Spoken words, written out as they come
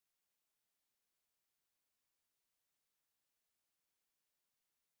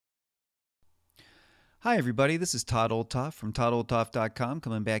Hi everybody, this is Todd Oldtoff from toddoldtoff.com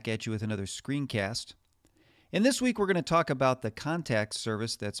coming back at you with another screencast. And this week we're going to talk about the contacts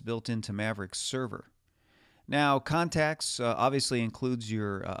service that's built into Mavericks Server. Now, contacts obviously includes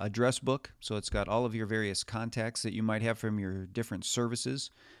your address book, so it's got all of your various contacts that you might have from your different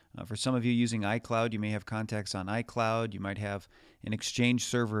services. For some of you using iCloud, you may have contacts on iCloud. You might have an Exchange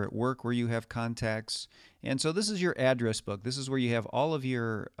server at work where you have contacts. And so this is your address book. This is where you have all of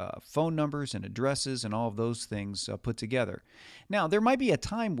your phone numbers and addresses and all of those things put together. Now, there might be a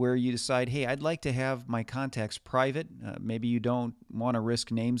time where you decide, hey, I'd like to have my contacts private. Maybe you don't want to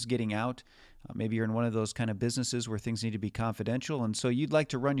risk names getting out. Maybe you're in one of those kind of businesses where things need to be confidential, and so you'd like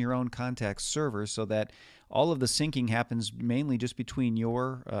to run your own contacts server so that all of the syncing happens mainly just between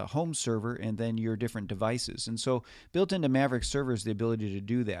your home server and then your different devices. And so built into Mavericks Server is the ability to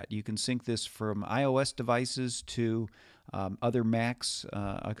do that. You can sync this from iOS devices to other Macs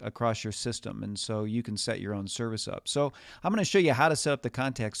across your system, and so you can set your own service up. So I'm going to show you how to set up the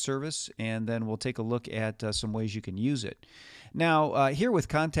contact service, and then we'll take a look at some ways you can use it. Now, here with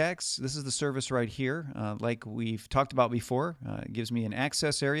contacts, this is the service right here. Like we've talked about before, it gives me an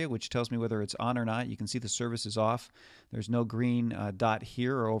access area, which tells me whether it's on or not. You can see the service is off. There's no green dot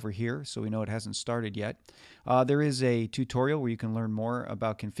here or over here, so we know it hasn't started yet. There is a tutorial where you can learn more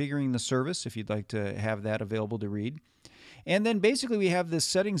about configuring the service if you'd like to have that available to read. And then basically we have this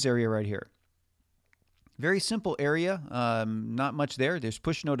settings area right here. Very simple area, not much there. There's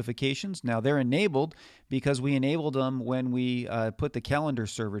push notifications. Now they're enabled because we enabled them when we put the calendar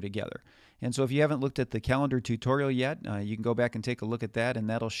server together. And so if you haven't looked at the calendar tutorial yet, you can go back and take a look at that, and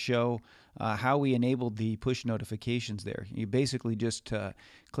that'll show how we enabled the push notifications there. You basically just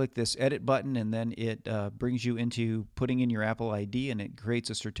click this edit button, and then it brings you into putting in your Apple ID, and it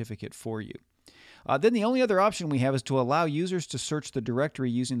creates a certificate for you. Then the only other option we have is to allow users to search the directory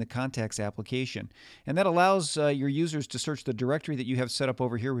using the contacts application. And that allows your users to search the directory that you have set up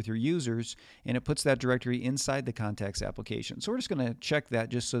over here with your users, and it puts that directory inside the contacts application. So we're just going to check that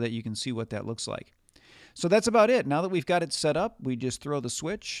just so that you can see what that looks like. So that's about it. Now that we've got it set up, we just throw the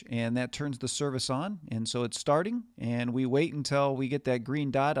switch, and that turns the service on. And so it's starting, and we wait until we get that green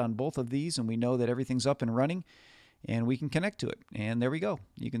dot on both of these, and we know that everything's up and running. And we can connect to it. And there we go.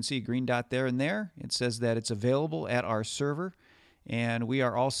 You can see a green dot there and there. It says that it's available at our server, and we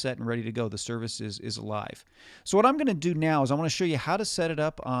are all set and ready to go. The service is live. So what I'm going to do now is I want to show you how to set it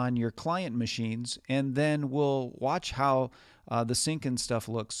up on your client machines, and then we'll watch how the sync and stuff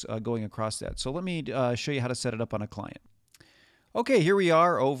looks going across that. So let me show you how to set it up on a client. Okay, here we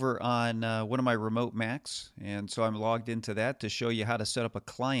are over on one of my remote Macs, and so I'm logged into that to show you how to set up a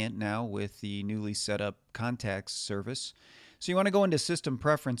client now with the newly set up contacts service. So you want to go into System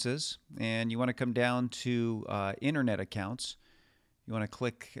Preferences, and you want to come down to Internet Accounts. You want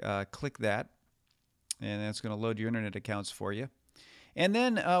to click that, and that's going to load your Internet accounts for you. And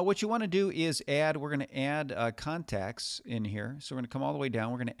then what you want to do is we're going to add contacts in here. So we're going to come all the way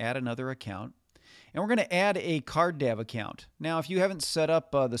down. We're going to add another account. And we're going to add a CardDAV account. Now, if you haven't set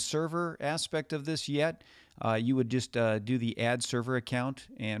up the server aspect of this yet, you would just do the add server account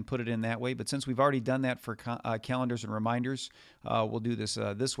and put it in that way. But since we've already done that for calendars and reminders, we'll do this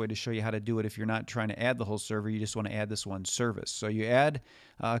this way to show you how to do it if you're not trying to add the whole server. You just want to add this one service. So you add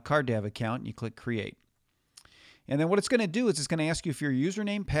a CardDAV account, and you click Create. And then what it's going to do is it's going to ask you for your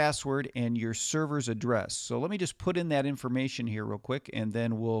username, password, and your server's address. So let me just put in that information here real quick, and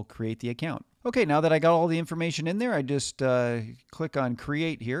then we'll create the account. Okay, now that I got all the information in there, I just click on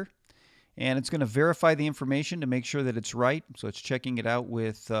Create here. And it's going to verify the information to make sure that it's right. So it's checking it out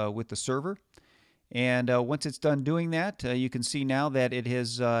with the server. And once it's done doing that, you can see now that it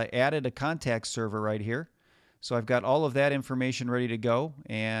has added a contact server right here. So I've got all of that information ready to go,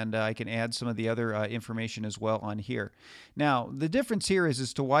 and I can add some of the other information as well on here. Now, the difference here is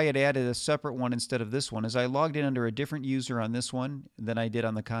as to why it added a separate one instead of this one is I logged in under a different user on this one than I did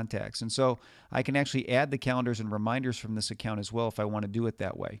on the contacts. And so I can actually add the calendars and reminders from this account as well if I want to do it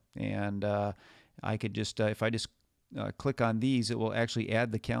that way. And I could just, if I just click on these, it will actually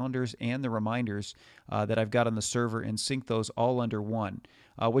add the calendars and the reminders that I've got on the server and sync those all under one.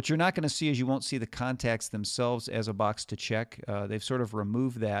 What you're not going to see is you won't see the contacts themselves as a box to check. They've sort of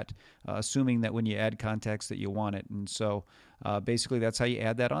removed that, assuming that when you add contacts that you want it. And so basically that's how you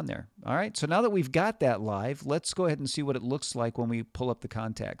add that on there. All right, so now that we've got that live, let's go ahead and see what it looks like when we pull up the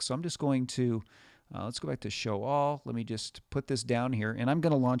contacts. So I'm just going to, let's go back to Show All. Let me just put this down here, and I'm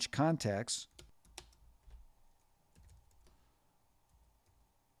going to launch contacts.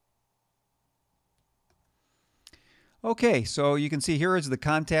 Okay, so you can see here is the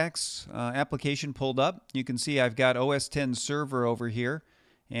contacts application pulled up. You can see I've got OS X server over here,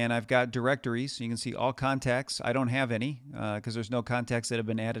 And I've got directories. You can see all contacts. I don't have any because there's no contacts that have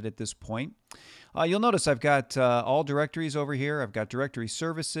been added at this point. You'll notice I've got all directories over here. I've got directory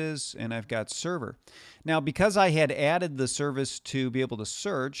services, and I've got server. Now, because I had added the service to be able to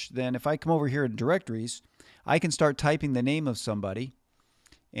search, then if I come over here in directories, I can start typing the name of somebody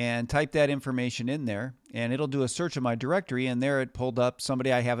and type that information in there, and it'll do a search of my directory, and there it pulled up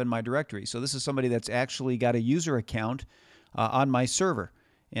somebody I have in my directory. So this is somebody that's actually got a user account on my server,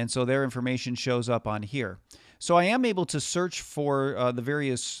 and so their information shows up on here. So I am able to search for the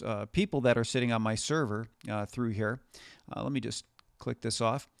various people that are sitting on my server through here. Let me just click this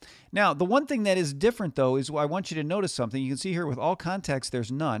off. Now, the one thing that is different, though, is I want you to notice something. You can see here with all contacts,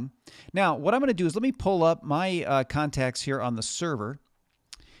 there's none. Now, what I'm going to do is let me pull up my contacts here on the server.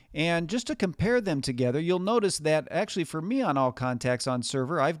 And just to compare them together, you'll notice that actually for me on all contacts on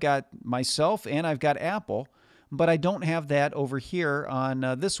server, I've got myself and I've got Apple, but I don't have that over here on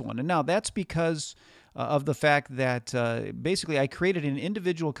this one. And now that's because of the fact that basically I created an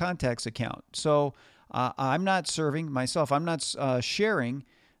individual contacts account. So I'm not serving myself. I'm not sharing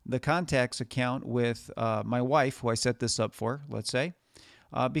the contacts account with my wife, who I set this up for, let's say.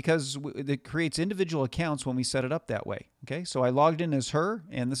 Because it creates individual accounts when we set it up that way. Okay, so I logged in as her,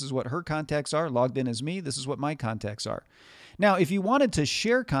 and this is what her contacts are. Logged in as me, this is what my contacts are. Now, if you wanted to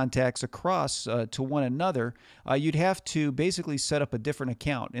share contacts across to one another, you'd have to basically set up a different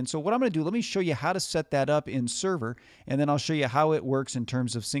account. And so what I'm going to do, let me show you how to set that up in Server, and then I'll show you how it works in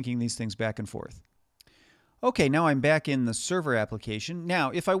terms of syncing these things back and forth. Okay, now I'm back in the server application. Now,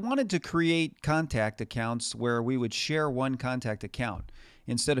 if I wanted to create contact accounts where we would share one contact account,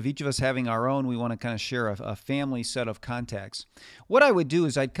 instead of each of us having our own, we want to kind of share a family set of contacts. What I would do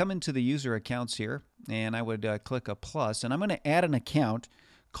is I'd come into the user accounts here, and I would click a plus, and I'm going to add an account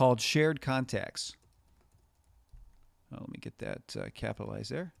called Shared Contacts. Let me get that capitalized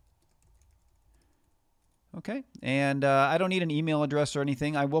there. Okay, and I don't need an email address or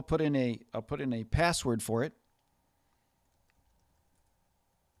anything. I will put in I'll put in a password for it,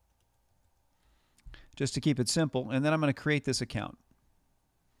 just to keep it simple, and then I'm going to create this account.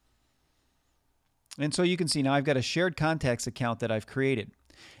 And so you can see now I've got a shared contacts account that I've created.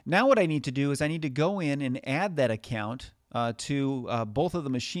 Now what I need to do is I need to go in and add that account to both of the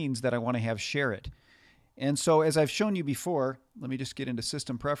machines that I want to have share it. And so as I've shown you before, let me just get into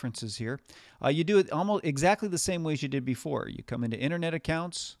system preferences here. You do it almost exactly the same way as you did before. You come into internet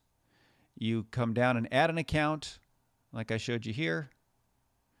accounts, you come down and add an account like I showed you here.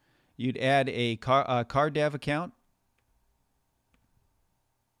 You'd add a CarDev account.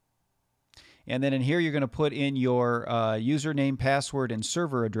 And then in here, you're going to put in your username, password, and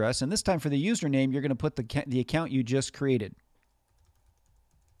server address. And this time for the username, you're going to put the account you just created.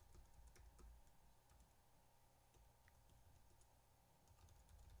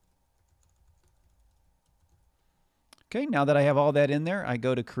 Okay, now that I have all that in there, I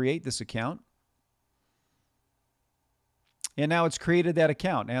go to create this account. And now it's created that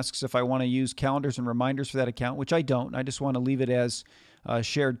account. It asks if I want to use calendars and reminders for that account, which I don't. I just want to leave it as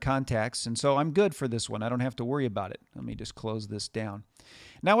shared contacts. And so I'm good for this one. I don't have to worry about it. Let me just close this down.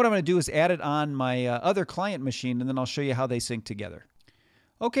 Now what I'm going to do is add it on my other client machine, and then I'll show you how they sync together.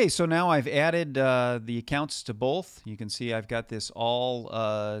 Okay, so now I've added the accounts to both. You can see I've got this all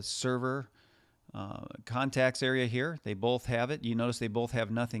server contacts area here. They both have it. You notice they both have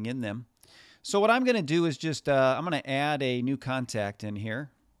nothing in them. So what I'm going to do is just I'm going to add a new contact in here,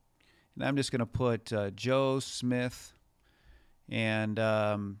 and I'm just going to put Joe Smith, and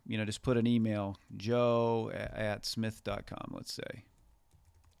you know, just put an email, joe@smith.com, let's say.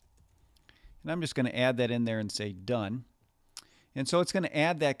 And I'm just going to add that in there and say done. And so it's going to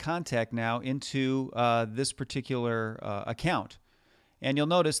add that contact now into this particular account. And you'll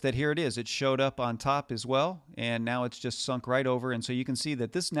notice that here it is. It showed up on top as well, and now it's just sunk right over. And so you can see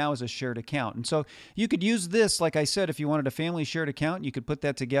that this now is a shared account. And so you could use this, like I said, if you wanted a family shared account, you could put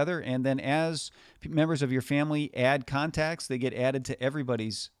that together. And then as members of your family add contacts, they get added to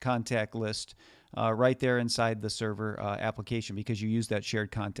everybody's contact list right there inside the server application because you use that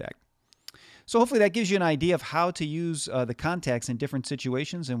shared contact. So hopefully that gives you an idea of how to use the contacts in different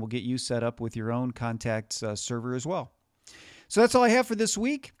situations, and will get you set up with your own contacts server as well. So that's all I have for this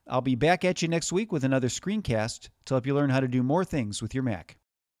week. I'll be back at you next week with another screencast to help you learn how to do more things with your Mac.